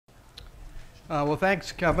Well,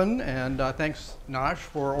 thanks, Kevin, and thanks, Nosh,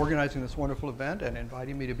 for organizing this wonderful event and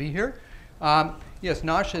inviting me to be here. Yes,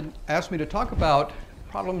 Nosh had asked me to talk about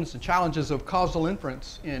problems and challenges of causal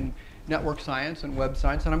inference in network science and web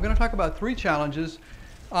science, and I'm going to talk about three challenges.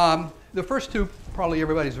 The first two probably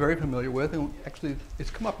everybody's very familiar with, and actually it's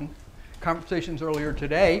come up in conversations earlier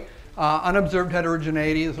today. Unobserved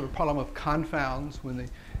heterogeneity, the sort of problem of confounds when the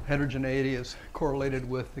heterogeneity is correlated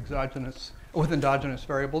with endogenous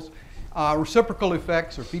variables. Reciprocal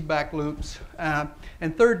effects or feedback loops.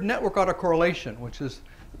 And third, network autocorrelation, which is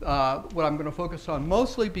what I'm going to focus on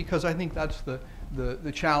mostly because I think that's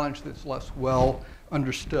the challenge that's less well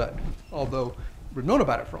understood, although we've known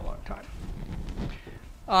about it for a long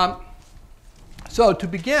time. So to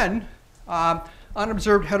begin,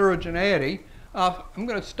 unobserved heterogeneity, I'm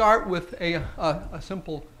going to start with a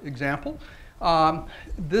simple example.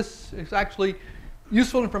 This is actually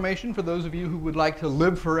useful information for those of you who would like to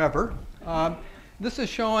live forever. This is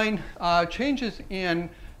showing changes in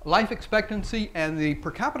life expectancy and the per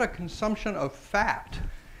capita consumption of fat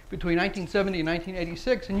between 1970 and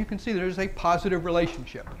 1986, and you can see there's a positive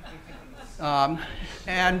relationship.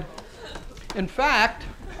 And in fact,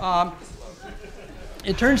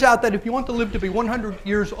 it turns out that if you want to live to be 100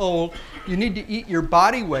 years old, you need to eat your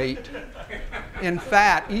body weight in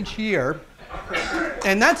fat each year,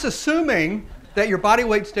 and that's assuming that your body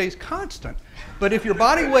weight stays constant. But if your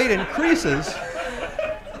body weight increases,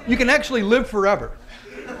 you can actually live forever.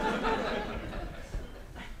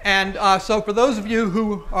 And so for those of you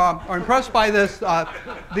who are impressed by this,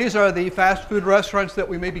 these are the fast food restaurants that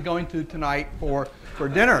we may be going to tonight for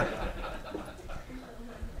dinner.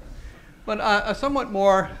 But a somewhat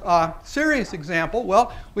more serious example,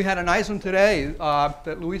 well, we had a nice one today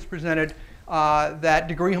that Luis presented, that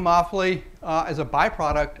degree homophily is a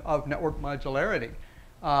byproduct of network modularity.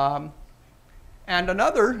 And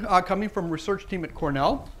another, coming from a research team at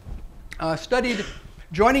Cornell, studied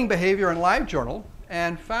joining behavior in LiveJournal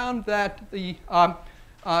and found that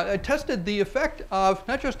it tested the effect of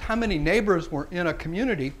not just how many neighbors were in a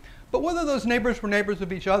community, but whether those neighbors were neighbors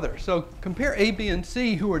of each other. So compare A, B, and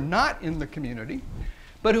C who are not in the community,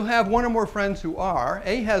 but who have one or more friends who are.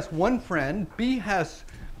 A has one friend, B has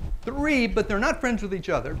three, but they're not friends with each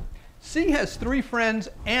other. C has three friends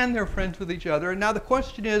and they're friends with each other. And now the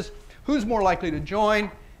question is, who's more likely to join?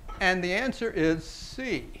 And the answer is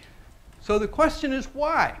C. So the question is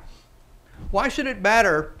why? Why should it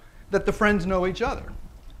matter that the friends know each other?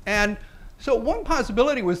 And so one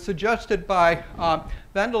possibility was suggested by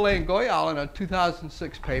Vandelay and Goyal in a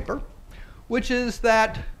 2006 paper, which is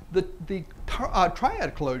that the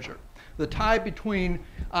triad closure, the tie between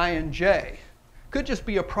I and J, could just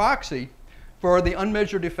be a proxy for the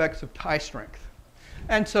unmeasured effects of tie strength.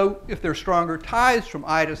 And so if there are stronger ties from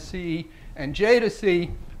I to C and J to C,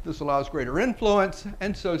 this allows greater influence,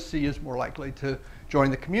 and so C is more likely to join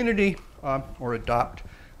the community or adopt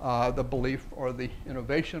the belief or the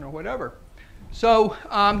innovation or whatever. So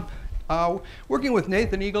working with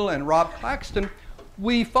Nathan Eagle and Rob Claxton,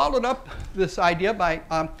 we followed up this idea by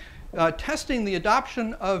testing the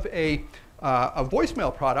adoption of a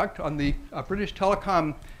voicemail product on the British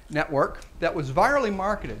Telecom network that was virally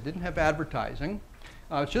marketed, didn't have advertising.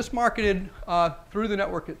 It's just marketed through the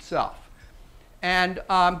network itself. And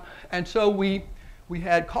so we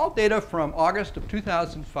had call data from August of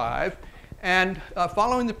 2005, and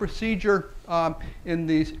following the procedure in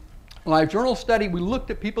the LiveJournal study, we looked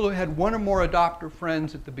at people who had one or more adopter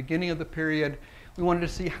friends at the beginning of the period. We wanted to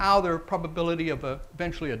see how their probability of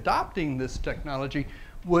eventually adopting this technology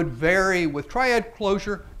would vary with triad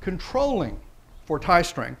closure controlling for tie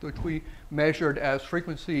strength, which we measured as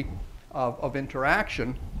frequency of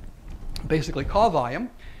interaction, basically call volume.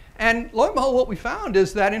 And lo and behold, what we found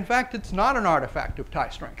is that, in fact, it's not an artifact of tie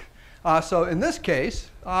strength. So in this case,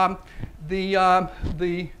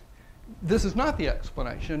 this is not the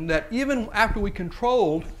explanation, that even after we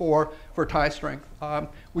controlled for tie strength,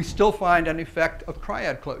 we still find an effect of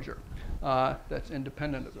triad closure that's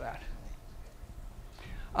independent of that.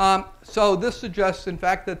 So this suggests, in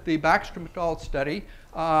fact, that the Backstrom et al. Study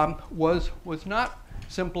was not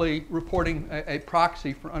simply reporting a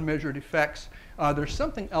proxy for unmeasured effects. There's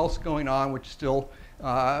something else going on which still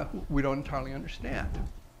we don't entirely understand.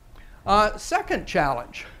 Second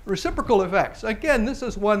challenge, reciprocal effects. Again, this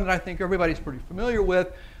is one that I think everybody's pretty familiar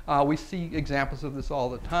with. We see examples of this all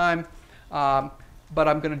the time, but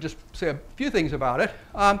I'm going to just say a few things about it.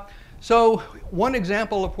 So one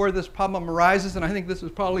example of where this problem arises, and I think this is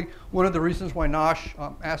probably one of the reasons why Nosh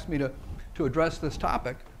asked me to address this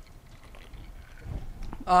topic.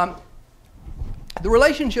 The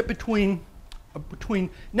relationship between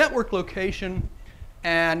network location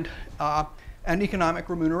and and economic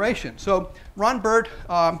remuneration. So Ron Burt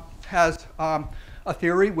has a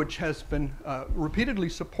theory which has been repeatedly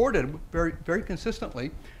supported very, very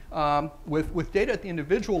consistently with data at the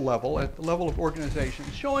individual level, at the level of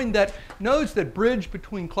organizations, showing that nodes that bridge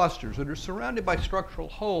between clusters that are surrounded by structural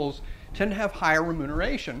holes tend to have higher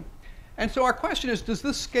remuneration. And so our question is, does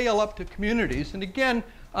this scale up to communities? And again,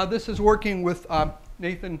 this is working with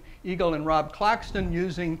Nathan Eagle and Rob Claxton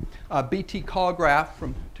using BT call graph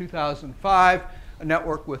from 2005, a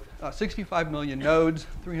network with 65 million nodes,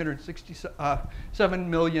 367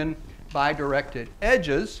 million bidirected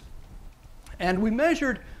edges. And we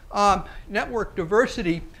measured network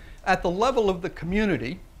diversity at the level of the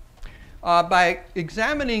community by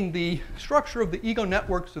examining the structure of the ego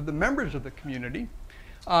networks of the members of the community.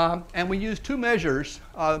 And we used two measures,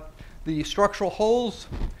 the structural holes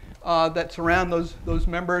that surround those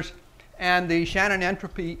members and the Shannon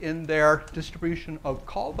entropy in their distribution of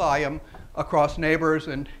call volume across neighbors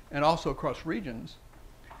and also across regions.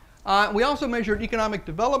 We also measured economic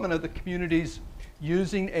development of the communities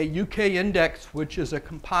using a UK index, which is a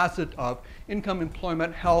composite of income,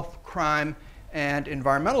 employment, health, crime, and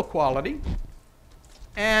environmental quality.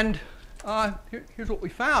 And here's what we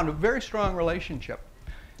found, a very strong relationship.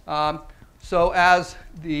 So as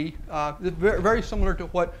very similar to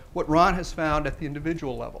what Ron has found at the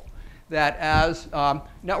individual level, that as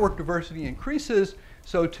network diversity increases,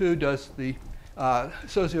 so too does the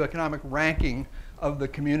socioeconomic ranking of the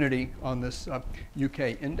community on this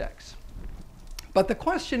UK index. But the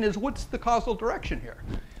question is, what's the causal direction here?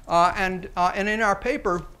 And in our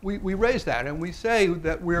paper, we raise that, and we say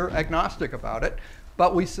that we're agnostic about it,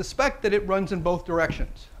 but we suspect that it runs in both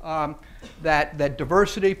directions. That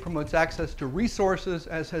diversity promotes access to resources,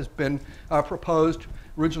 as has been proposed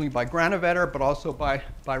originally by Granovetter, but also by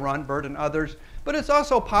Ron Burt and others. But it's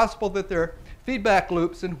also possible that there are feedback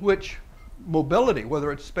loops in which mobility,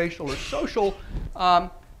 whether it's spatial or social,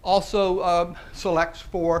 also selects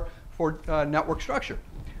for network structure.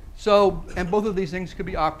 So, and both of these things could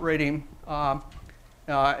be operating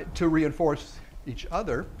to reinforce each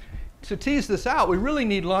other. To tease this out, we really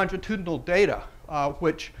need longitudinal data,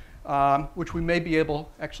 which we may be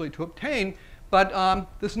able actually to obtain. But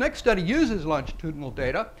this next study uses longitudinal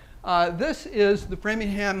data. This is the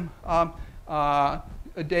Framingham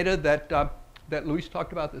data that Luis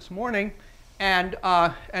talked about this morning. And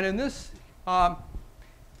in this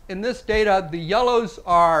data, the yellows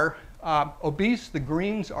are obese, the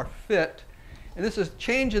greens are fit. And this is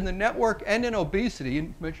change in the network and in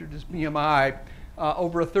obesity, measured as BMI,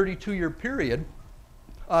 over a 32-year period.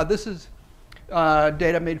 This is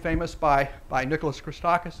data made famous by Nicholas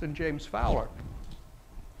Christakis and James Fowler.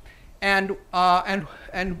 And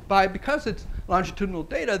because it's longitudinal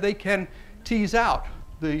data, they can tease out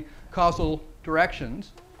the causal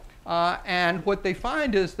directions. And what they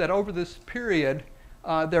find is that over this period,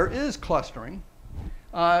 there is clustering,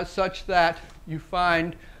 such that you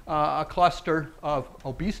find a cluster of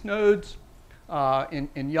obese nodes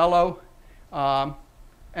in yellow,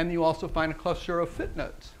 and you also find a cluster of fit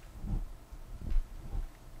nodes.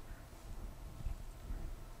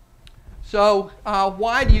 So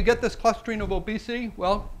why do you get this clustering of obesity?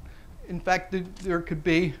 Well, in fact, there could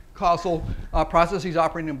be causal processes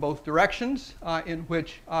operating in both directions, in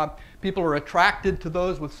which people are attracted to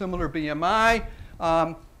those with similar BMI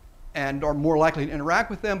and are more likely to interact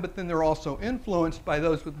with them, but then they're also influenced by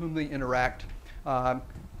those with whom they interact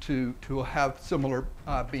to have similar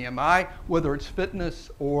BMI, whether it's fitness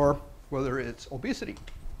or whether it's obesity.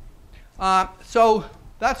 So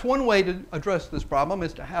that's one way to address this problem,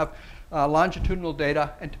 is to have longitudinal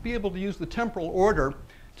data and to be able to use the temporal order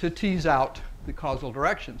to tease out the causal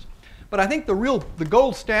directions. But I think the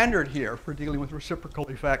gold standard here for dealing with reciprocal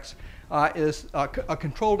effects is a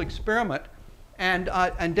controlled experiment. And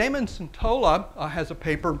Damon Santola has a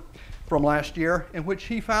paper from last year in which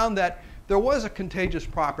he found that there was a contagious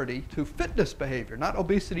property to fitness behavior, not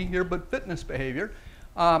obesity here, but fitness behavior,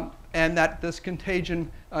 and that this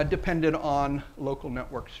contagion depended on local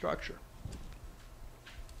network structure.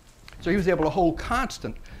 So he was able to hold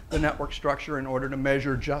constant the network structure in order to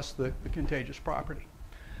measure just the contagious property.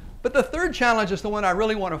 But the third challenge is the one I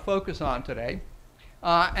really want to focus on today,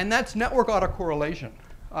 and that's network autocorrelation,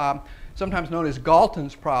 sometimes known as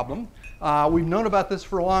Galton's problem. We've known about this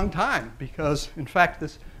for a long time because, in fact,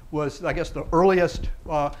 this was, I guess, the earliest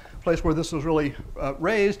place where this was really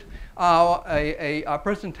raised. A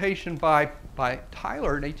presentation by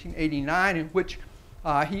Tyler in 1889 in which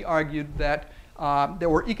he argued that there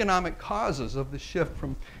were economic causes of the shift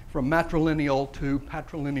from matrilineal to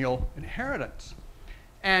patrilineal inheritance.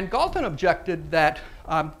 And Galton objected that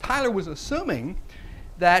Tyler was assuming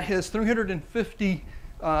that his 350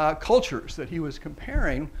 cultures that he was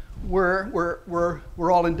comparing were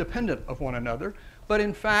all independent of one another. But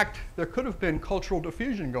in fact, there could have been cultural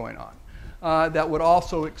diffusion going on that would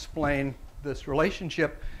also explain this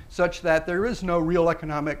relationship, such that there is no real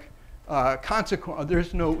economic consequence.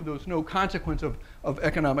 There's no consequence of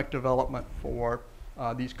economic development for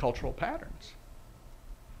these cultural patterns.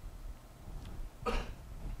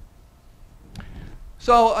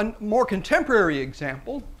 So a more contemporary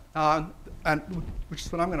example, which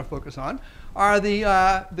is what I'm going to focus on, are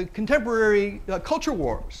the contemporary culture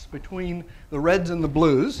wars between the Reds and the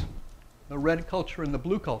Blues, the red culture and the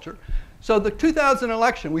blue culture. So the 2000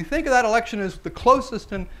 election, we think of that election as the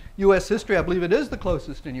closest in U.S. history. I believe it is the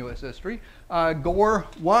closest in U.S. history. Gore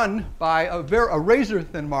won by a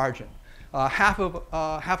razor-thin margin, half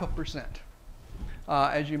a percent,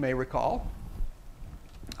 as you may recall.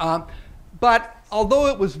 But although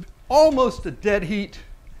it was almost a dead heat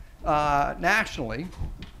nationally,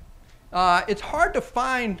 it's hard to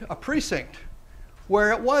find a precinct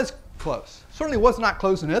where it was close. Certainly was not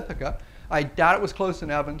close in Ithaca. I doubt it was close in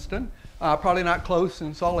Evanston. Probably not close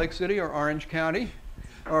in Salt Lake City or Orange County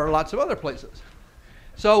or lots of other places.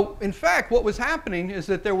 So in fact, what was happening is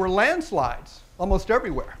that there were landslides almost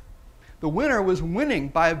everywhere. The winner was winning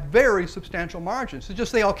by a very substantial margin. So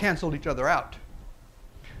just they all canceled each other out.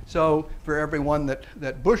 So for every one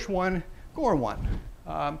that Bush won, Gore won.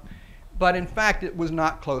 But in fact, it was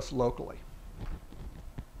not close locally.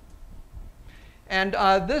 And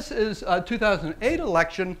this is a 2008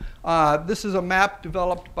 election. This is a map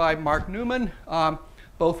developed by Mark Newman,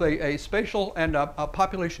 both a spatial and a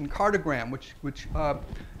population cartogram,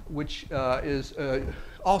 which is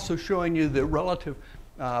also showing you the relative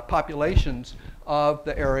populations of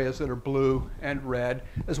the areas that are blue and red,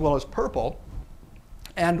 as well as purple.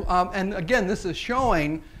 And again, this is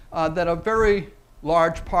showing that a very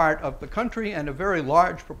large part of the country and a very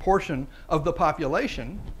large proportion of the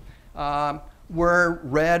population were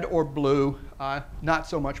red or blue, not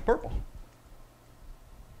so much purple.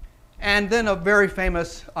 And then a very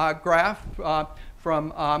famous graph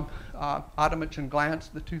from Adamich and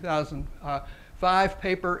Glantz, the 2005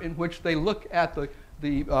 paper, in which they look at the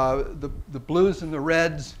blues and the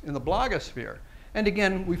reds in the blogosphere. And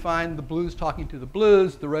again, we find the blues talking to the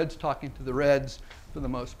blues, the reds talking to the reds for the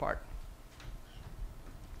most part.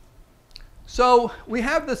 So we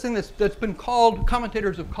have this thing that's been called,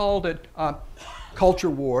 commentators have called it culture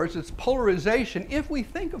wars. It's polarization. If we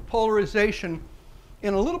think of polarization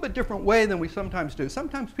in a little bit different way than we sometimes do.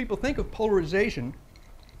 Sometimes people think of polarization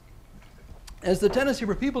as the tendency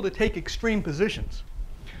for people to take extreme positions.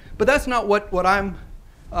 But that's not that's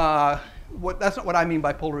not what I mean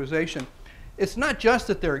by polarization. It's not just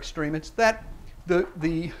that they're extreme, it's that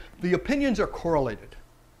the opinions are correlated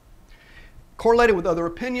with other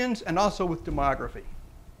opinions and also with demography.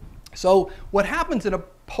 So what happens in a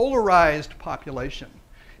polarized population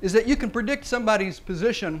is that you can predict somebody's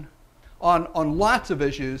position on lots of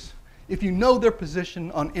issues if you know their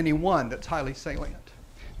position on any one that's highly salient.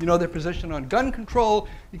 You know their position on gun control,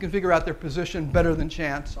 you can figure out their position better than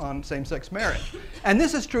chance on same-sex marriage. And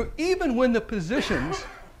this is true even when the positions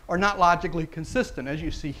are not logically consistent, as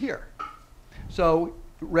you see here. So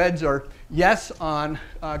reds are yes on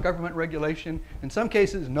government regulation, in some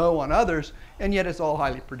cases no on others, and yet it's all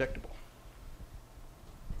highly predictable.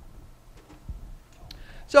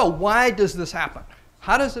 So why does this happen?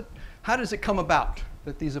 How does it come about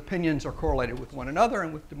that these opinions are correlated with one another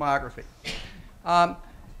and with demography?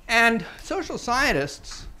 And social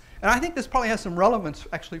scientists, and I think this probably has some relevance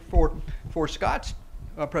actually for Scott's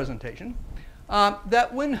presentation,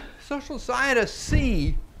 that when social scientists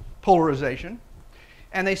see polarization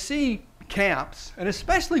and they see camps, and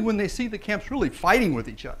especially when they see the camps really fighting with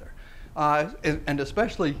each other, and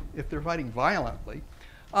especially if they're fighting violently,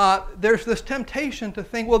 there's this temptation to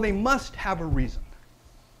think, well, they must have a reason.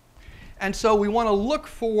 And so we want to look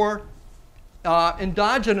for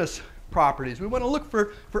endogenous properties. We want to look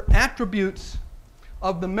for attributes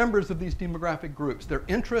of the members of these demographic groups, their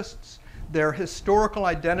interests, their historical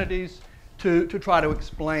identities, to try to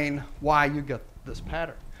explain why you get this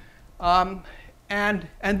pattern.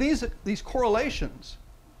 And these correlations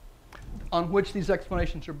on which these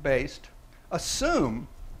explanations are based assume,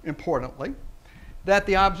 importantly, that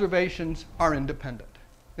the observations are independent.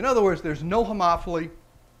 In other words, there's no homophily,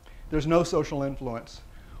 there's no social influence,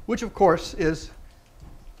 which of course is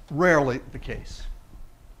rarely the case.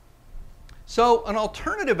 So an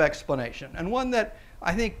alternative explanation, and one that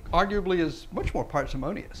I think arguably is much more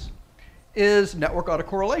parsimonious, is network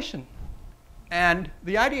autocorrelation. And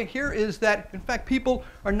the idea here is that, in fact, people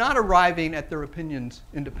are not arriving at their opinions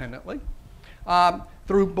independently.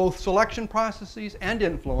 through both selection processes and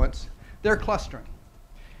influence, they're clustering.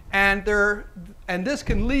 And this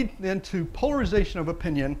can lead then to polarization of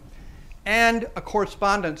opinion and a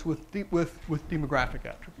correspondence with demographic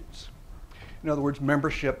attributes. In other words,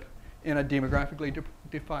 membership in a demographically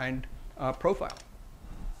defined profile.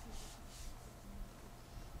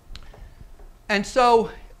 And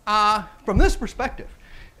so, from this perspective,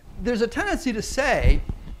 there's a tendency to say,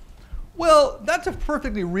 well, that's a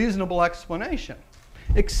perfectly reasonable explanation,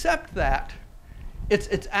 except that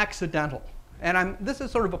it's accidental. And this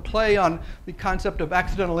is sort of a play on the concept of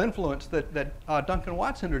accidental influence that Duncan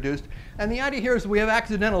Watts introduced. And the idea here is we have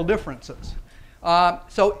accidental differences.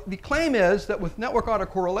 So the claim is that with network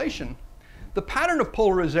autocorrelation, the pattern of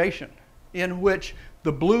polarization in which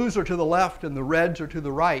the blues are to the left and the reds are to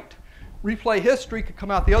the right, replay history could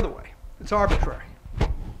come out the other way. It's arbitrary.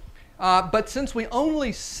 But since we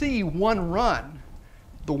only see one run,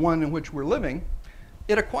 the one in which we're living,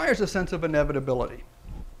 it acquires a sense of inevitability.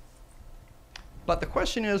 But the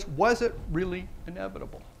question is, was it really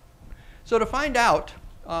inevitable? So to find out,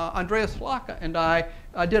 Andreas Flaka and I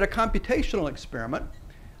did a computational experiment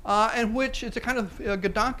in which it's a kind of a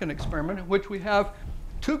Gedanken experiment in which we have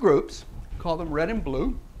two groups, call them red and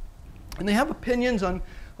blue, and they have opinions on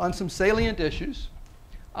some salient issues,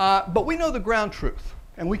 but we know the ground truth,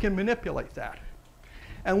 and we can manipulate that.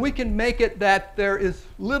 And we can make it that there is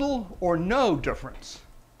little or no difference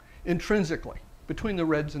intrinsically between the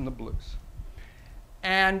reds and the blues.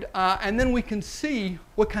 And then we can see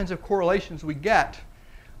what kinds of correlations we get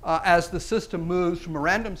as the system moves from a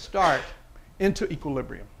random start into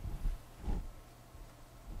equilibrium.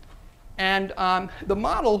 And the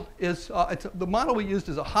model is the model we used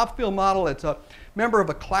is a Hopfield model. It's a member of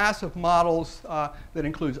a class of models that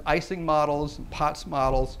includes Ising models and Potts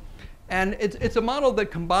models. And it's a model that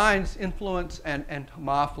combines influence and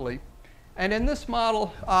homophily. And in this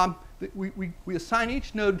model, we assign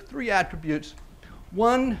each node 3 attributes.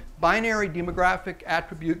 One binary demographic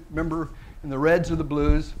attribute, remember in the reds or the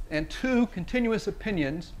blues, and 2 continuous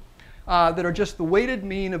opinions that are just the weighted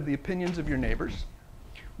mean of the opinions of your neighbors,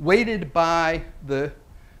 weighted by the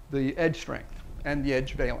edge strength and the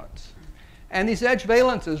edge valence. And these edge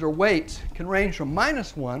valences or weights can range from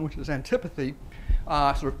 -1, which is antipathy,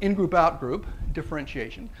 sort of in-group, out-group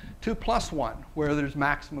differentiation, to +1, where there's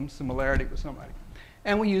maximum similarity with somebody.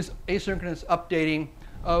 And we use asynchronous updating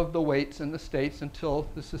of the weights and the states until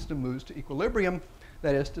the system moves to equilibrium.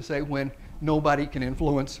 That is to say, when nobody can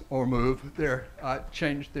influence or move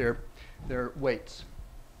change their weights.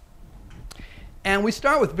 And we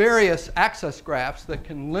start with various access graphs that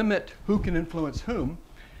can limit who can influence whom.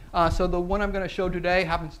 So the one I'm going to show today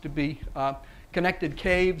happens to be connected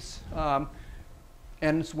caves.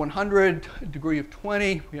 And it's 100, degree of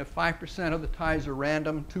 20. We have 5% of the ties are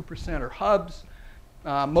random, 2% are hubs.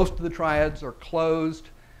 Most of the triads are closed.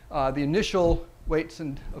 The initial weights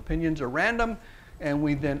and opinions are random, and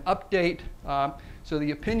we then update. So the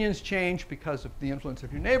opinions change because of the influence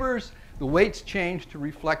of your neighbors. The weights change to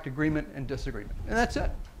reflect agreement and disagreement. And that's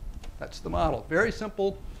it. That's the model. Very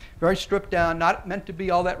simple, very stripped down, not meant to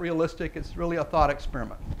be all that realistic. It's really a thought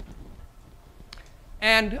experiment.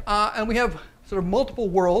 And we have sort of multiple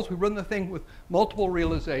worlds. We run the thing with multiple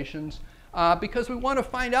realizations because we want to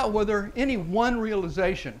find out whether any one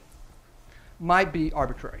realization might be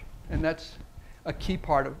arbitrary. And that's a key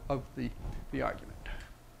part of the argument.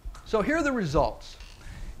 So here are the results.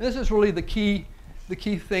 And this is really the key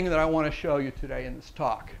thing that I want to show you today in this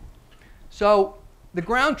talk. So the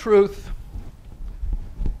ground truth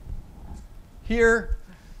here,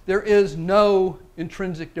 there is no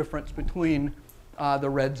intrinsic difference between the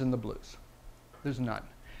reds and the blues. There's none.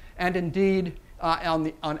 And indeed,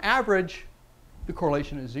 on average, the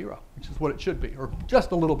correlation is 0, which is what it should be, or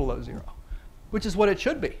just a little below 0, which is what it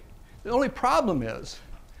should be. The only problem is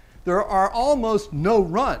there are almost no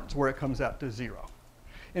runs where it comes out to 0.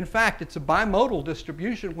 In fact, it's a bimodal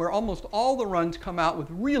distribution where almost all the runs come out with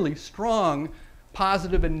really strong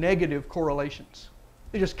positive and negative correlations.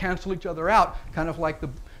 They just cancel each other out, kind of like the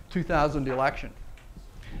 2000 election.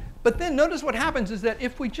 But then notice what happens is that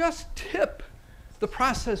if we just tip the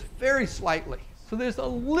process very slightly, so there's a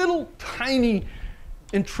little tiny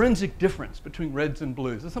intrinsic difference between reds and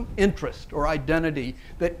blues. There's some interest or identity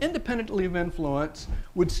that independently of influence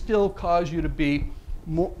would still cause you to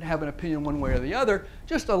have an opinion one way or the other.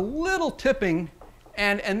 Just a little tipping,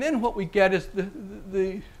 and then what we get is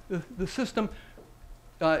the system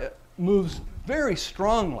moves very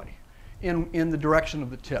strongly in the direction of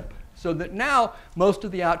the tip. So that now most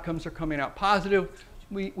of the outcomes are coming out positive.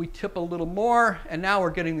 We tip a little more, and now we're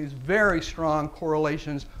getting these very strong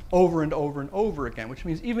correlations over and over and over again, which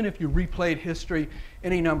means even if you replayed history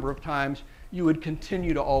any number of times, you would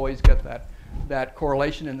continue to always get that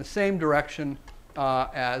correlation in the same direction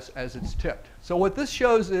as it's tipped. So what this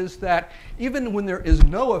shows is that even when there is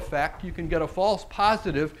no effect, you can get a false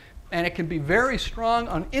positive, and it can be very strong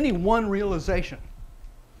on any one realization,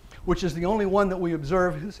 which is the only one that we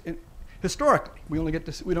observe historically. We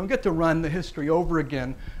don't get to run the history over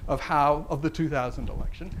again of the 2000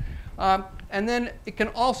 election. And then it can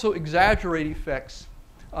also exaggerate effects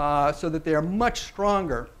so that they are much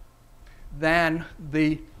stronger than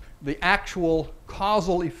the actual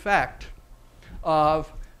causal effect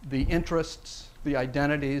of the interests, the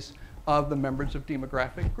identities of the members of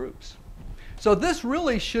demographic groups. So this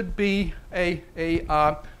really should be a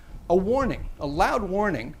warning, a loud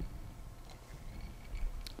warning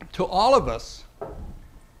to all of us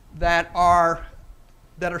that are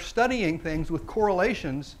studying things with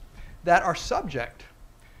correlations that are subject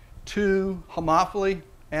to homophily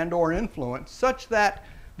and or influence, such that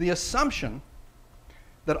the assumption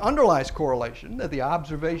that underlies correlation, that the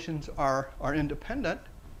observations are independent,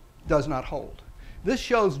 does not hold. This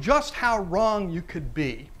shows just how wrong you could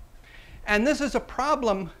be. And this is a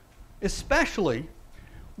problem especially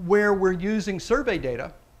where we're using survey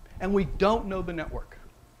data and we don't know the network.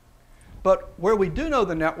 But where we do know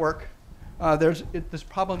the network, this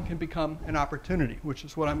problem can become an opportunity, which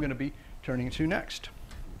is what I'm going to be turning to next.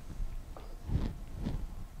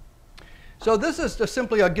 So this is just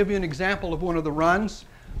simply, I'll give you an example of one of the runs.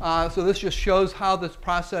 So this just shows how this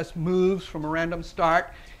process moves from a random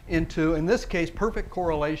start into, in this case, perfect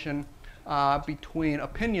correlation between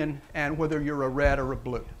opinion and whether you're a red or a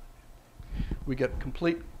blue. We get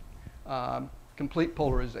complete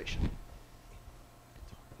polarization.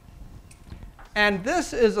 And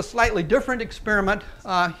this is a slightly different experiment.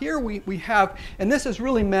 Here we have, and this is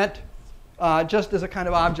really meant just as a kind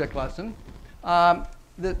of object lesson.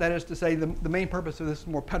 That is to say, the main purpose of this is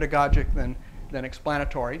more pedagogic than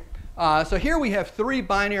explanatory. So here we have 3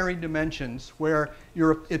 binary dimensions where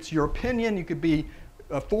it's your opinion. You could be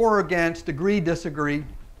for or against, agree, disagree,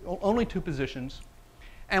 only 2 positions.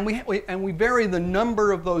 And we vary the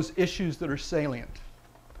number of those issues that are salient,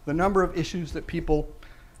 the number of issues that people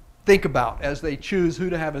think about as they choose who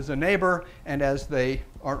to have as a neighbor and as they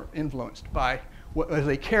are influenced by, as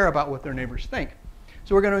they care about what their neighbors think.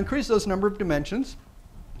 So we're going to increase those number of dimensions,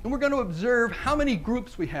 and we're going to observe how many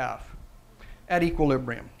groups we have at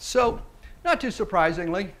equilibrium. So not too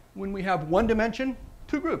surprisingly, when we have 1 dimension,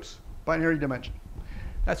 2 groups, binary dimension.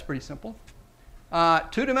 That's pretty simple.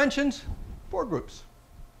 2 dimensions, 4 groups.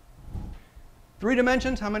 3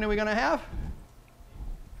 dimensions, how many are we going to have?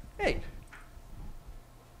 8.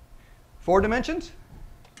 4 dimensions?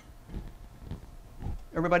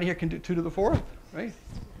 Everybody here can do 2 to the 4th, right?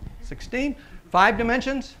 16. 5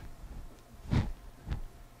 dimensions?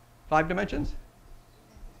 5 dimensions?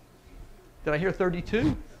 Did I hear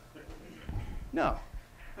 32? No.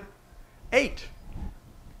 8.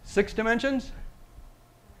 6 dimensions?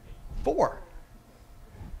 4.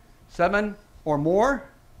 7 or more?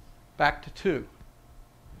 Back to 2.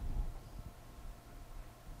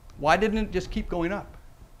 Why didn't it just keep going up?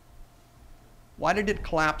 Why did it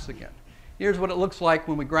collapse again? Here's what it looks like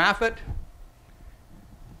when we graph it.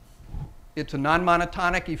 It's a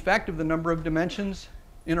non-monotonic effect of the number of dimensions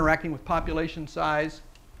interacting with population size.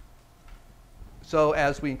 So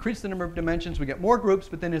as we increase the number of dimensions, we get more groups,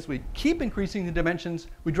 but then as we keep increasing the dimensions,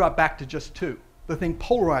 we drop back to just 2. The thing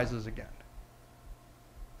polarizes again.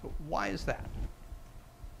 So why is that?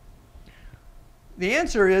 The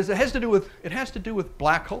answer is it has to do with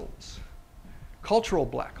black holes, cultural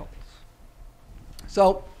black holes.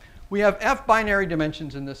 So we have F binary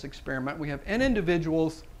dimensions in this experiment. We have N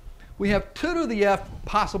individuals. We have 2 to the F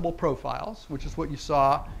possible profiles, which is what you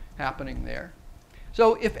saw happening there.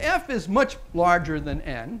 So if F is much larger than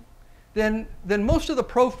N, then most of the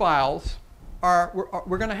profiles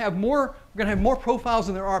we're going to have more profiles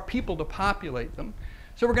than there are people to populate them.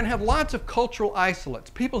 So we're going to have lots of cultural isolates,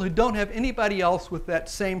 people who don't have anybody else with that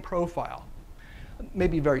same profile.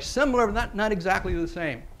 Maybe very similar, but not exactly the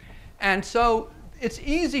same. And so it's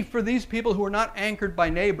easy for these people who are not anchored by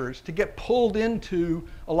neighbors to get pulled into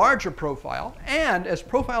a larger profile. And as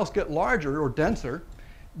profiles get larger or denser,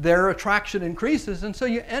 their attraction increases. And so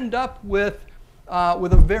you end up with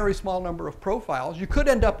a very small number of profiles. You could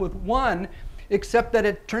end up with 1, except that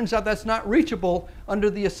it turns out that's not reachable under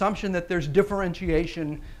the assumption that there's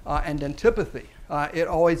differentiation and antipathy. It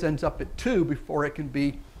always ends up at 2 before it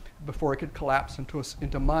could collapse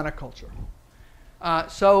into monoculture.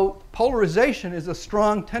 So polarization is a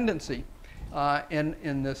strong tendency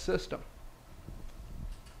in this system.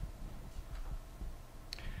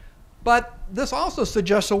 But this also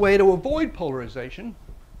suggests a way to avoid polarization.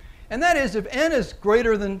 And that is, if n is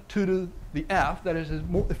greater than 2 to the f, that is,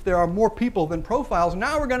 if there are more people than profiles,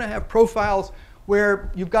 now we're going to have profiles where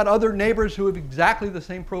you've got other neighbors who have exactly the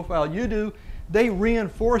same profile you do. They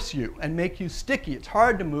reinforce you and make you sticky. It's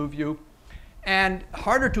hard to move you and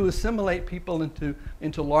harder to assimilate people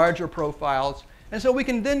into larger profiles. And so we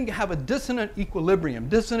can then have a dissonant equilibrium.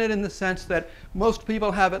 Dissonant in the sense that most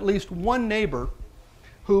people have at least one neighbor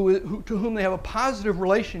to whom they have a positive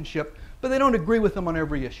relationship, but they don't agree with them on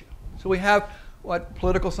every issue. So we have what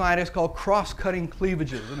political scientists call cross-cutting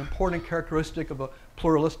cleavages, an important characteristic of a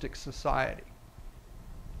pluralistic society.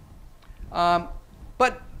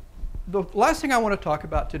 But the last thing I want to talk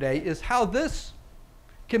about today is how this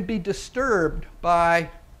can be disturbed by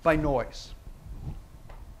noise.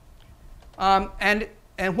 And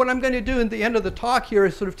what I'm going to do at the end of the talk here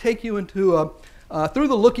is sort of take you into through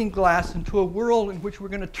the looking glass into a world in which we're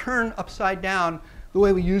going to turn upside down the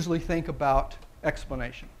way we usually think about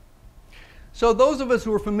explanation. So those of us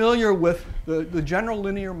who are familiar with the general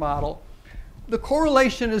linear model, the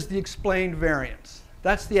correlation is the explained variance.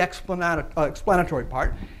 That's the explanatory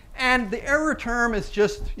part. And the error term is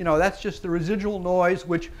just, that's just the residual noise,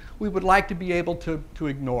 which we would like to be able to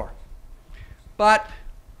ignore. But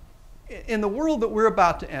in the world that we're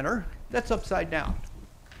about to enter, that's upside down.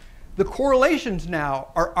 The correlations now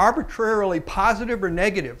are arbitrarily positive or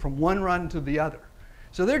negative from one run to the other.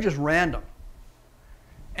 So they're just random.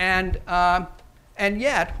 And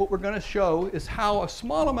yet, what we're going to show is how a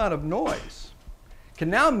small amount of noise can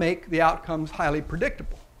now make the outcomes highly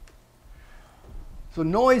predictable. So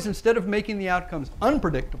noise, instead of making the outcomes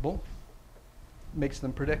unpredictable, makes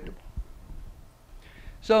them predictable.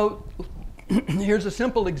 So here's a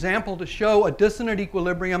simple example to show a dissonant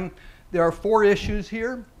equilibrium. There are 4 issues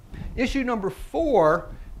here. Issue number 4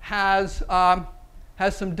 has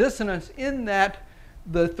some dissonance in that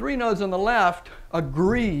the 3 nodes on the left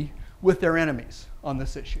agree with their enemies on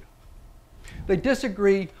this issue. They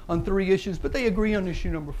disagree on 3 issues, but they agree on issue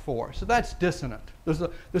number 4. So that's dissonant. There's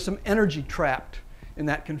some energy trapped in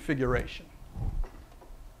that configuration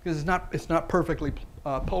because it's not perfectly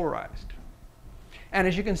polarized. And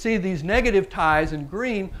as you can see, these negative ties in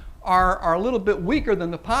green are a little bit weaker than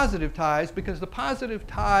the positive ties because the positive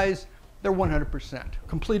ties, they're 100%,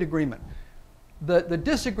 complete agreement. The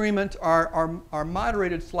disagreements are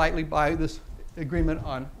moderated slightly by this agreement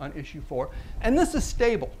on issue 4. And this is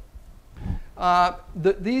stable.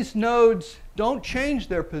 These nodes don't change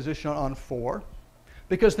their position on 4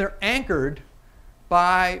 because they're anchored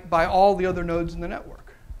by all the other nodes in the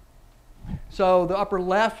network. So the upper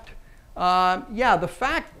left, the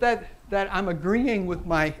fact that I'm agreeing with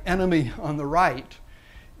my enemy on the right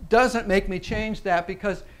doesn't make me change that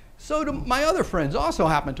because so do my other friends also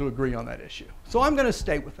happen to agree on that issue. So I'm going to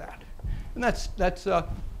stay with that. And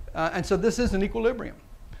and so this is an equilibrium.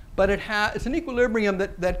 But it's an equilibrium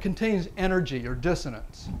that contains energy or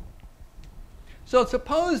dissonance. So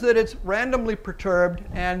suppose that it's randomly perturbed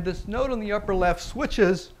and this node on the upper left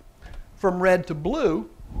switches from red to blue.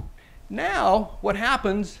 Now what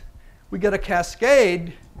happens, we get a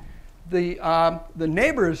cascade. The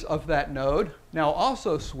neighbors of that node now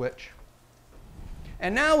also switch.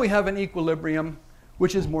 And now we have an equilibrium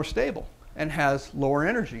which is more stable and has lower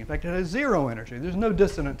energy. In fact, it has 0 energy. There's no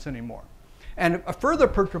dissonance anymore. And a further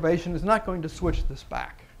perturbation is not going to switch this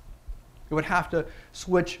back. It would have to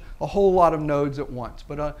switch a whole lot of nodes at once.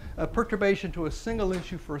 But a perturbation to a single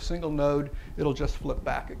issue for a single node, it'll just flip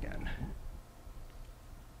back again.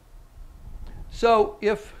 So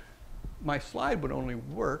if my slide would only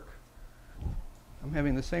work, I'm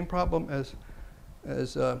having the same problem as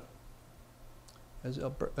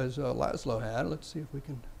Laszlo had. Let's see if we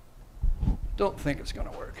can. Don't think it's going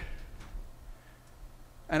to work.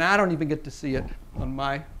 And I don't even get to see it on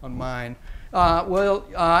mine.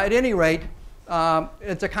 At any rate,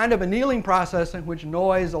 it's a kind of annealing process in which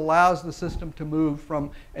noise allows the system to move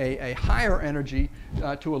from a higher energy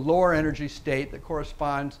to a lower energy state that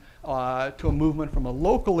corresponds to a movement from a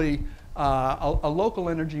local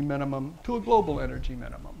energy minimum to a global energy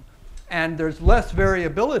minimum. And there's less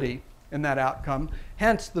variability in that outcome.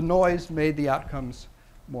 Hence, the noise made the outcomes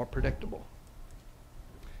more predictable.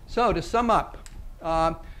 So to sum up,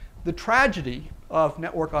 the tragedy of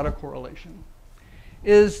network autocorrelation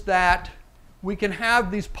is that we can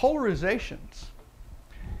have these polarizations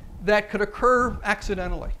that could occur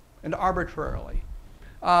accidentally and arbitrarily.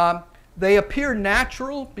 They appear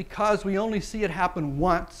natural because we only see it happen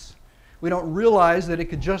once. We don't realize that it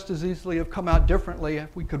could just as easily have come out differently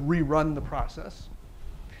if we could rerun the process.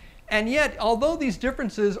 And yet, although these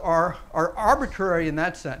differences are arbitrary in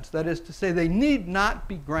that sense, that is to say, they need not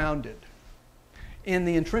be grounded in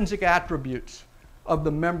the intrinsic attributes of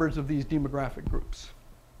the members of these demographic groups.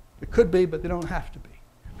 It could be, but they don't have to be.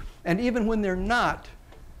 And even when they're not,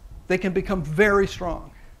 they can become very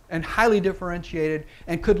strong and highly differentiated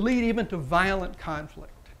and could lead even to violent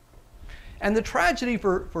conflict. And the tragedy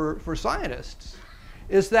for scientists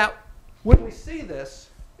is that when we see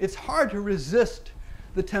this, it's hard to resist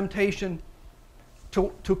the temptation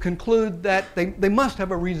to conclude that they must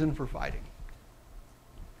have a reason for fighting.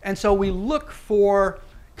 And so we look for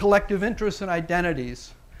collective interests and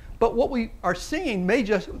identities. But what we are seeing may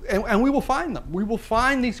just, and we will find them. We will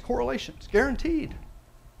find these correlations, guaranteed.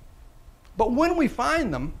 But when we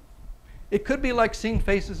find them, it could be like seeing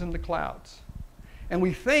faces in the clouds. And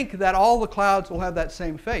we think that all the clouds will have that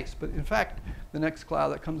same face. But in fact, the next cloud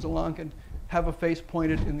that comes along can have a face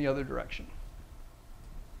pointed in the other direction.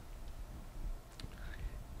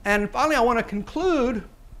 And finally, I want to conclude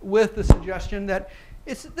with the suggestion that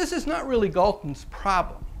this is not really Galton's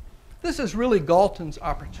problem. This is really Galton's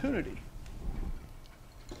opportunity.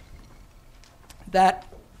 That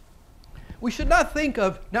we should not think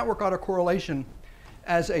of network autocorrelation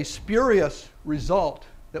as a spurious result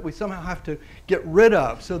that we somehow have to get rid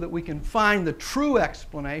of so that we can find the true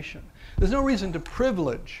explanation. There's no reason to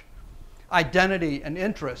privilege identity and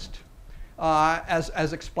interest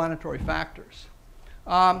as explanatory factors.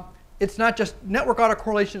 It's not just, network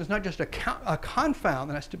autocorrelation is not just a confound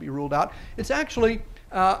that has to be ruled out. It's actually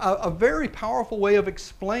a very powerful way of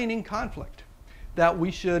explaining conflict that we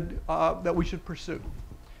should pursue.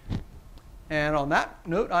 And on that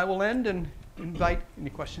note, I will end and invite any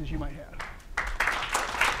questions you might have.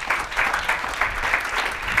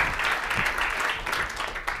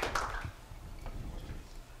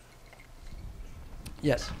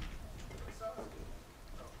 Yes.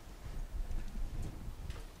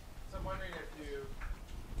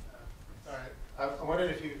 I'm wondering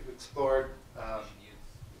if you explored.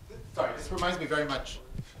 Sorry, this reminds me very much.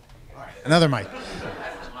 All right, another mic.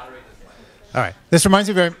 All right, this reminds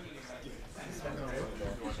me very.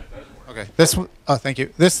 Okay, thank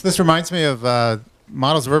you. This reminds me of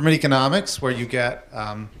models of urban economics where you get,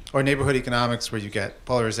 or neighborhood economics where you get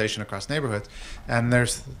polarization across neighborhoods, and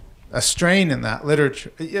there's a strain in that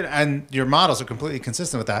literature, and your models are completely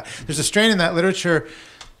consistent with that. There's a strain in that literature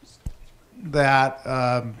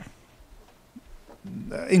that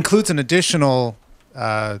includes an additional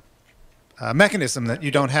mechanism that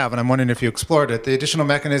you don't have, and I'm wondering if you explored it. The additional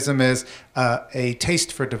mechanism is a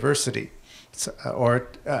taste for diversity, or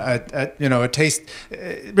a taste.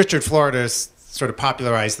 Richard Florida has sort of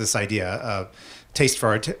popularized this idea of taste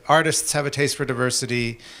for artists have a taste for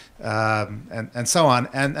diversity, and so on.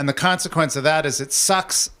 And the consequence of that is it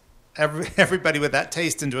sucks everybody with that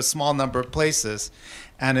taste into a small number of places,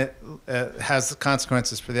 and it has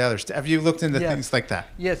consequences for the others. Have you looked into things like that?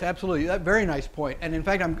 Yes, absolutely. That's a very nice point. And in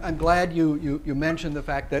fact, I'm glad you mentioned the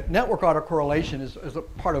fact that network autocorrelation is a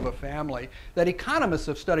part of a family that economists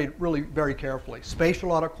have studied really very carefully.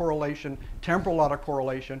 Spatial autocorrelation, temporal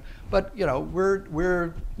autocorrelation, but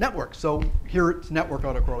we're networks, so here it's network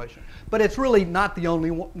autocorrelation. But it's really not the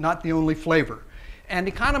only flavor. And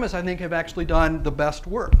economists, I think, have actually done the best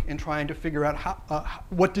work in trying to figure out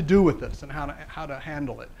what to do with this and how to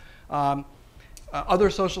handle it. Other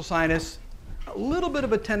social scientists, a little bit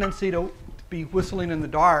of a tendency to be whistling in the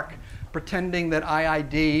dark, pretending that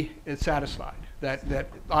IID is satisfied, that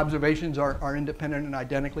observations are independent and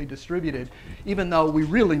identically distributed, even though we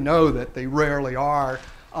really know that they rarely are,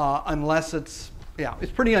 unless it's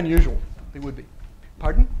pretty unusual. They would be.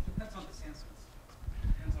 Pardon?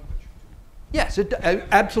 Yes,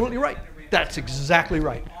 absolutely right. That's exactly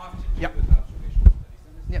right. Yep.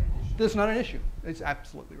 Yep. This is not an issue. It's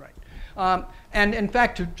absolutely right. And in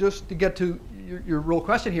fact, to get to your real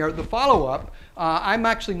question here, the follow-up, I'm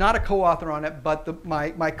actually not a co-author on it, but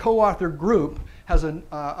my co-author group has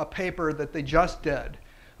a paper that they just did.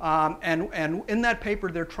 And in that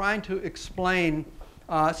paper, they're trying to explain,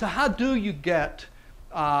 so how do you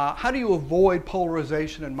avoid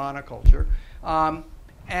polarization in monoculture?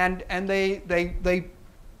 And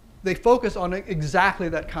they focus on exactly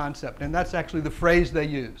that concept, and that's actually the phrase they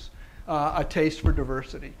use, a taste for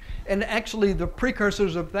diversity. And actually, the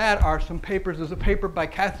precursors of that are some papers. There's a paper by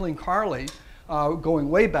Kathleen Carley going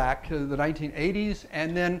way back to the 1980s,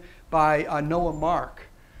 and then by Noah Mark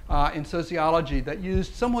in sociology that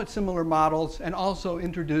used somewhat similar models and also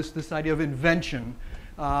introduced this idea of invention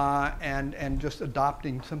and just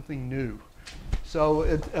adopting something new. So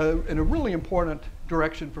it's in a really important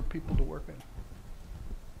direction for people to work in.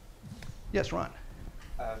 Yes, Ron.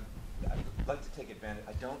 I'd like to take advantage.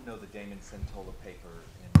 I don't know the Damon Centola paper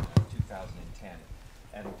in 2010,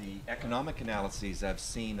 and the economic analyses I've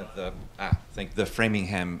seen of the, I think the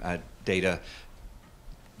Framingham data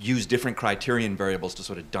use different criterion variables to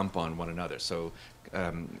sort of dump on one another. So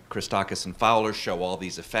Christakis and Fowler show all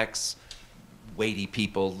these effects, weighty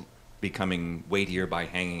people becoming weightier by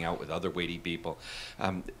hanging out with other weighty people.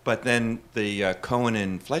 But then the Cohen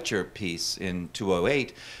and Fletcher piece in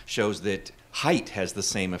 2008 shows that height has the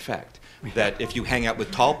same effect. That if you hang out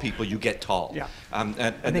with tall people, you get tall. Yeah. And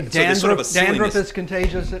I think so there's sort of a dandruff silliness. is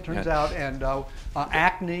contagious, it turns out, and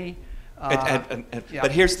acne.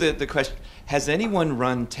 But here's the question. Has anyone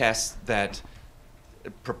run tests that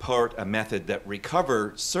purport a method that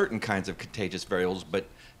recover certain kinds of contagious variables but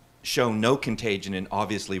show no contagion in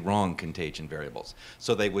obviously wrong contagion variables?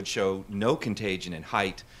 So they would show no contagion in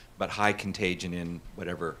height, but high contagion in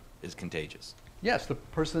whatever is contagious. Yes, the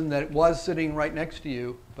person that was sitting right next to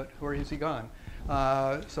you, but where has he gone?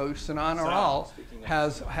 So Sinan Aral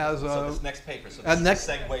has so this next paper. So a this is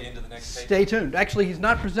a segue into the next paper. Stay tuned. Actually, he's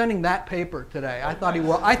not presenting that paper today. I thought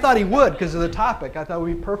he would because of the topic. I thought it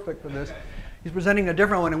would be perfect for this. He's presenting a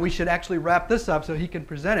different one, and we should actually wrap this up so he can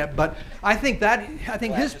present it. But I think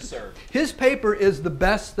his paper is the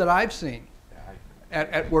best that I've seen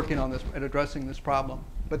at working on this, at addressing this problem.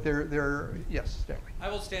 But yes, Stanley. I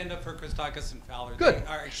will stand up for Christakis and Fowler. Good. They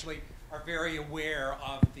are very aware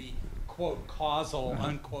of the quote causal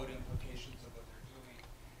unquote implications of what they're doing,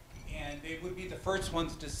 and they would be the first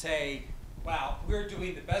ones to say, "Wow, we're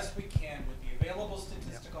doing the best we can with the available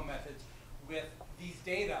statistical methods with these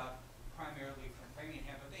data, primarily from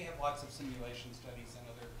Framingham, but they have lots of simulation studies and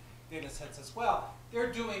other data sets as well.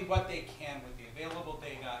 They're doing what they can with the available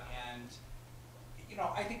data, and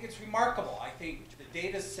I think it's remarkable. I think the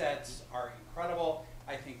data sets are incredible.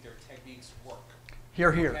 I think their techniques work."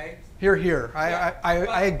 Here, here. Okay? Here, here. Yeah.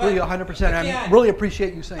 I agree 100%. Again, I really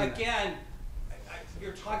appreciate you saying that. Again,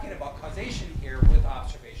 you're talking about causation here with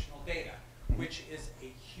observational data, which is a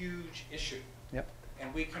huge issue. Yep.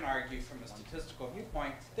 And we can argue from a statistical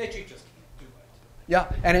viewpoint that you just can't do it. Yeah,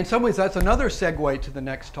 and in some ways that's another segue to the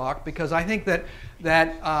next talk, because I think that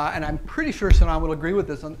and I'm pretty sure Sinan will agree with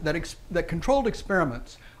this, that controlled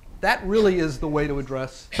experiments, that really is the way to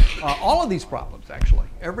address all of these problems, actually.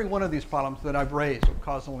 Every one of these problems that I've raised with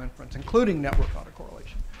causal inference, including network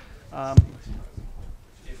autocorrelation.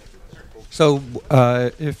 So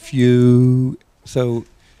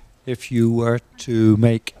if you were to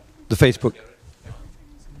make the Facebook,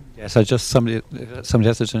 yes, somebody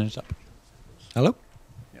has to turn it up. Hello?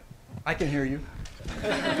 Yeah. I can hear you.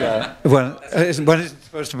 Well, it's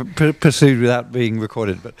supposed to proceed without being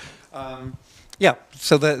recorded, but yeah.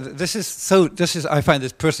 So this is I find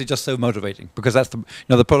this personally just so motivating, because that's the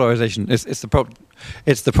polarization. It's the problem.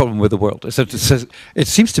 It's the problem with the world. It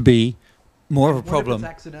seems to be more of a problem. What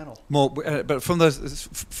if it's accidental? But from the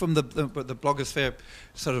blogosphere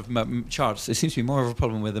sort of charts, it seems to be more of a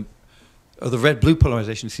problem with the red-blue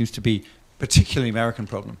polarization seems to be particularly American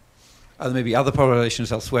problem. There may be other polarizations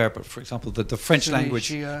elsewhere, but for example, the French language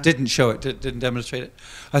didn't show it, didn't demonstrate it.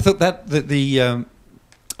 I thought that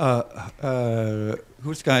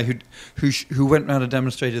who's the guy who went around and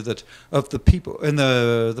demonstrated that of the people in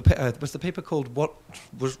was the paper called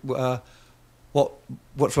What's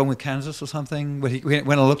Wrong with Kansas or something, where he went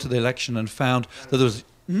and looked at the election and found that there was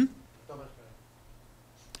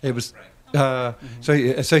it was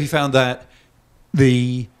so he found that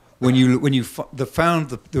there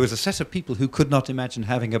was a set of people who could not imagine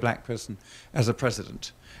having a black person as a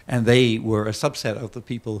president, and they were a subset of the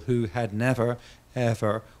people who had never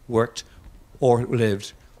ever worked or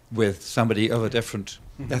lived with somebody of a different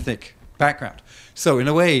ethnic background. So in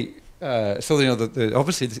a way,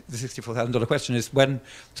 obviously the $64,000 question is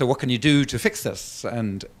so what can you do to fix this?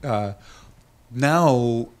 And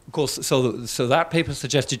now, of course, so that paper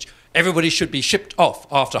suggested everybody should be shipped off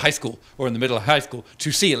after high school or in the middle of high school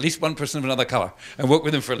to see at least one person of another color and work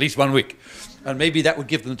with them for at least 1 week. And maybe that would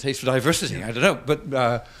give them a taste for diversity. I don't know.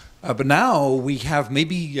 But now we have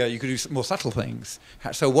you could do some more subtle things.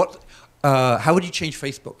 So how would you change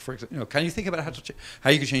Facebook, for example? Can you think about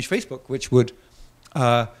how you could change Facebook, which would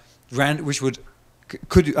so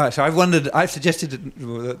I've suggested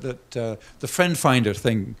that the friend finder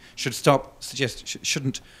thing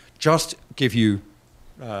shouldn't just give you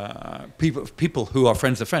people who are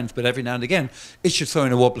friends of friends, but every now and again it should throw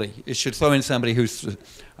in a wobbly. It should throw in somebody who's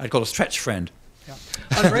I'd call a stretch friend. Yeah.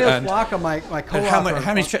 Andreas Flaka, my co-author.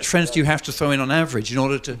 How many stretch friends do you have to throw in on average in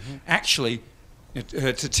order to actually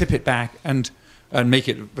to tip it back and make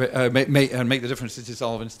the difference to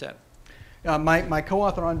dissolve instead? My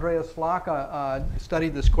co-author Andreas Flaka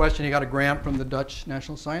studied this question. He got a grant from the Dutch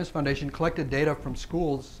National Science Foundation, collected data from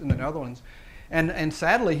schools in the Netherlands. And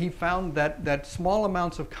sadly, he found that small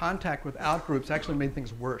amounts of contact with outgroups actually made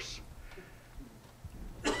things worse.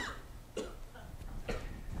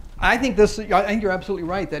 I think you're absolutely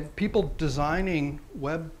right that people designing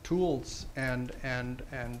web tools and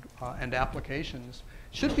applications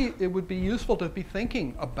it would be useful to be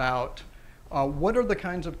thinking about what are the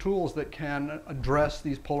kinds of tools that can address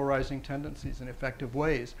these polarizing tendencies in effective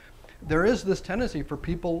ways. There is this tendency for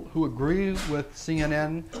people who agree with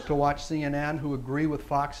CNN to watch CNN, who agree with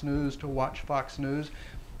Fox News to watch Fox News.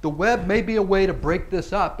 The web may be a way to break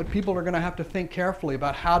this up, but people are going to have to think carefully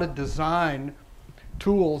about how to design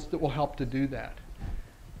tools that will help to do that.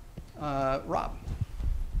 Rob.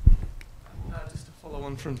 Just to follow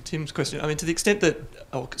on from Tim's question, I mean, to the extent that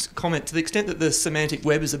the semantic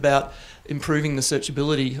web is about improving the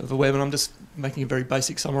searchability of the web, and I'm just making a very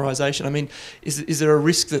basic summarisation, I mean, is there a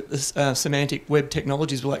risk that this, semantic web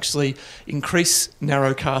technologies will actually increase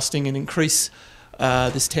narrowcasting and increase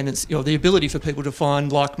this tendency, the ability for people to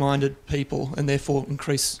find like-minded people and therefore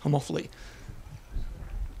increase homophily?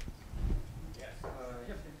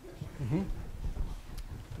 Mm-hmm.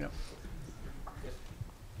 Yeah.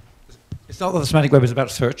 It's not that the semantic web is about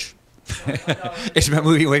search. It's about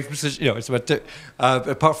moving away from search. It's about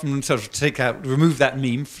apart from sort of remove that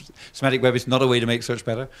meme. Semantic web is not a way to make search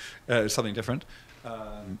better. It's something different.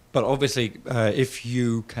 But obviously, if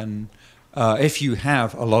you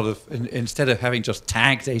have a lot of instead of having just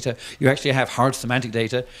tag data, you actually have hard semantic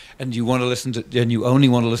data, and you want to listen to, and you only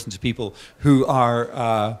want to listen to people who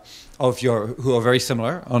are who are very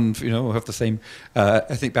similar on, have the same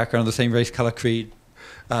ethnic background, the same race, color, creed,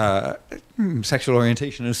 sexual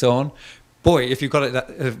orientation, and so on. Boy, if you've got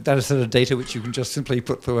that is sort of data which you can just simply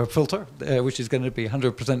put through a filter, which is going to be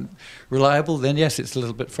 100% reliable, then yes, it's a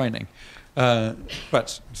little bit frightening.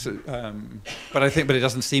 But it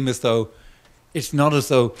doesn't seem as though it's not as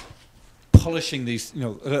though polishing these,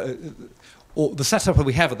 or the setup that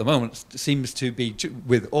we have at the moment seems to be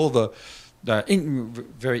with all the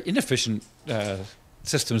very inefficient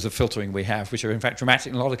systems of filtering we have, which are in fact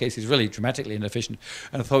in a lot of cases really dramatically inefficient,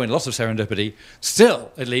 and throw in lots of serendipity,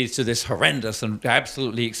 still it leads to this horrendous and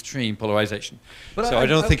absolutely extreme polarization. But I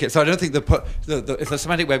don't think if the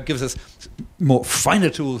semantic web gives us more finer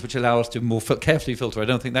tools which allow us to more carefully filter, I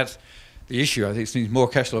don't think that's the issue. I think it needs more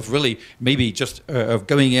careful of really maybe just of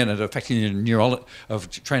going in and affecting the neurology, of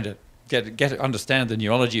trying to understand the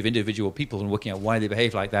neurology of individual people and working out why they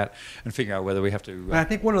behave like that, and figure out whether we have to. And I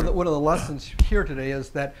think one of the lessons here today is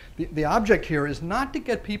that the object here is not to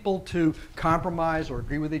get people to compromise or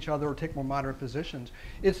agree with each other or take more moderate positions.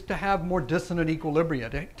 It's to have more dissonant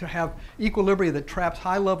equilibria, to have equilibria that traps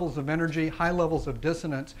high levels of energy, high levels of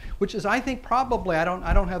dissonance, which is, I think, probably, I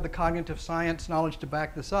don't have the cognitive science knowledge to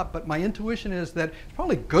back this up, but my intuition is that it's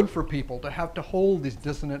probably good for people to have to hold these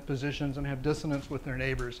dissonant positions and have dissonance with their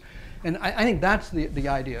neighbors. And I think that's the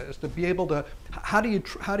idea, is to be able to, how do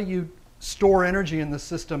you store energy in the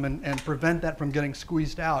system and prevent that from getting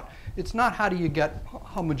squeezed out? It's not how do you get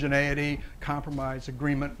homogeneity, compromise,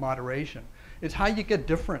 agreement, moderation. It's how you get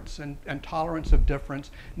difference and tolerance of difference,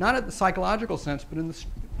 not in the psychological sense, but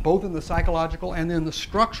both in the psychological and in the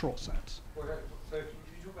structural sense. So if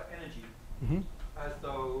you talk about energy, as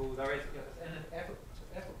though there is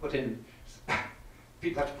effort put in,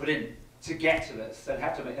 people have to put in to get to this and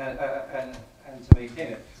have to and to maintain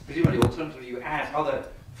it. Presumably, alternatively, you add other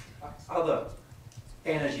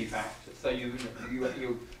energy factors. So you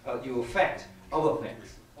affect other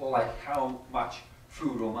things, or like how much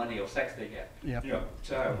food or money or sex they get. Yep.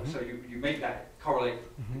 So you make that correlate.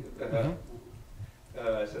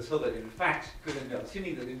 So that in fact,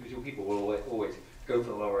 assuming that individual people will always go for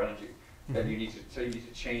the lower energy, then you need to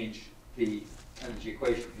change the energy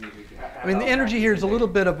equation. I mean, the energy here is a little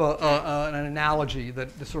bit of an analogy that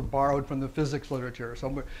is sort of borrowed from the physics literature.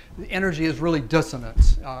 So the energy is really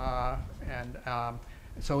dissonance,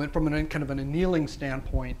 so from kind of an annealing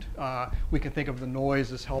standpoint, we can think of the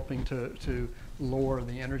noise as helping to lower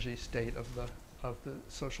the energy state of the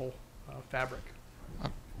social fabric.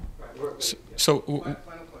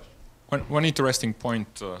 One interesting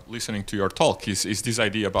point listening to your talk is this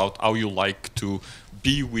idea about how you like to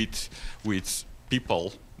be with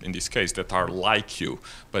people, in this case, that are like you,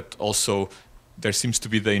 but also there seems to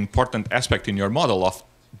be the important aspect in your model of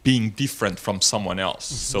being different from someone else.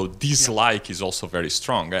 So dislike is also very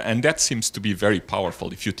strong, and that seems to be very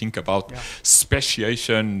powerful if you think about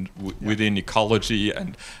speciation within ecology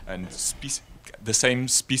and the same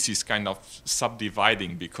species kind of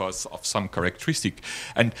subdividing because of some characteristic.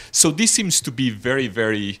 And so this seems to be very,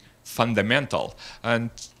 very fundamental. And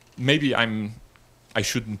maybe I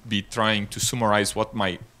shouldn't be trying to summarize what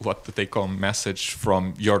the take-home message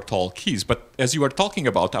from your talk is. But as you were talking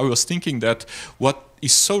about, I was thinking that what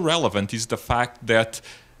is so relevant is the fact that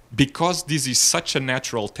because this is such a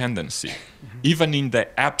natural tendency, even in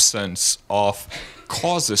the absence of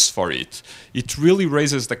causes for it, it really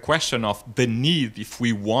raises the question of the need, if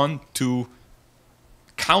we want to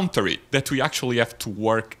counter it, that we actually have to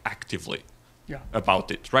work actively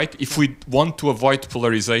about it, right? If we want to avoid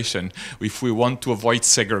polarization, if we want to avoid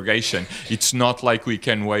segregation, it's not like we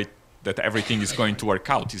can wait that everything is going to work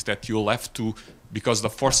out. It's that you'll have to, because the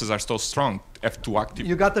forces are so strong, have to actively.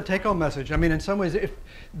 You got the take-home message. I mean, in some ways, if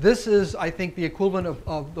this is, I think, the equivalent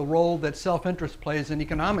of the role that self-interest plays in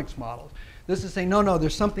economics models. This is saying, no,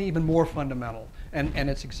 there's something even more fundamental, and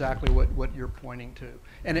it's exactly what you're pointing to.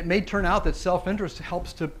 And it may turn out that self-interest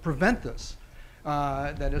helps to prevent this.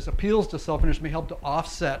 That is, appeals to self-interest may help to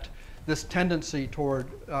offset this tendency toward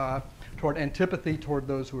antipathy toward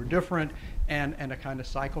those who are different, and a kind of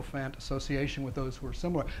sycophant association with those who are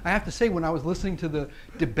similar. I have to say, when I was listening to the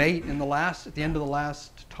debate at the end of the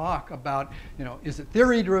last talk about, is it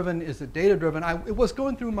theory-driven, is it data-driven, it was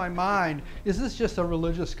going through my mind, is this just a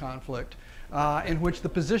religious conflict in which the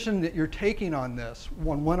position that you're taking on this,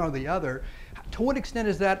 one or the other, to what extent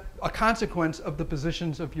is that a consequence of the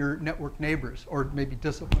positions of your network neighbors, or maybe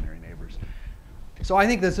disciplinary neighbors? So I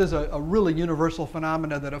think this is a really universal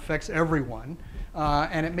phenomena that affects everyone.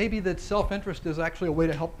 And it may be that self-interest is actually a way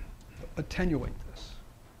to help attenuate this.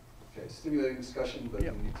 Okay, stimulating discussion, but we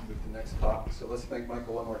need to move to the next talk. So let's thank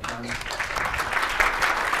Michael one more time.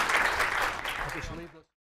 Okay, so leave those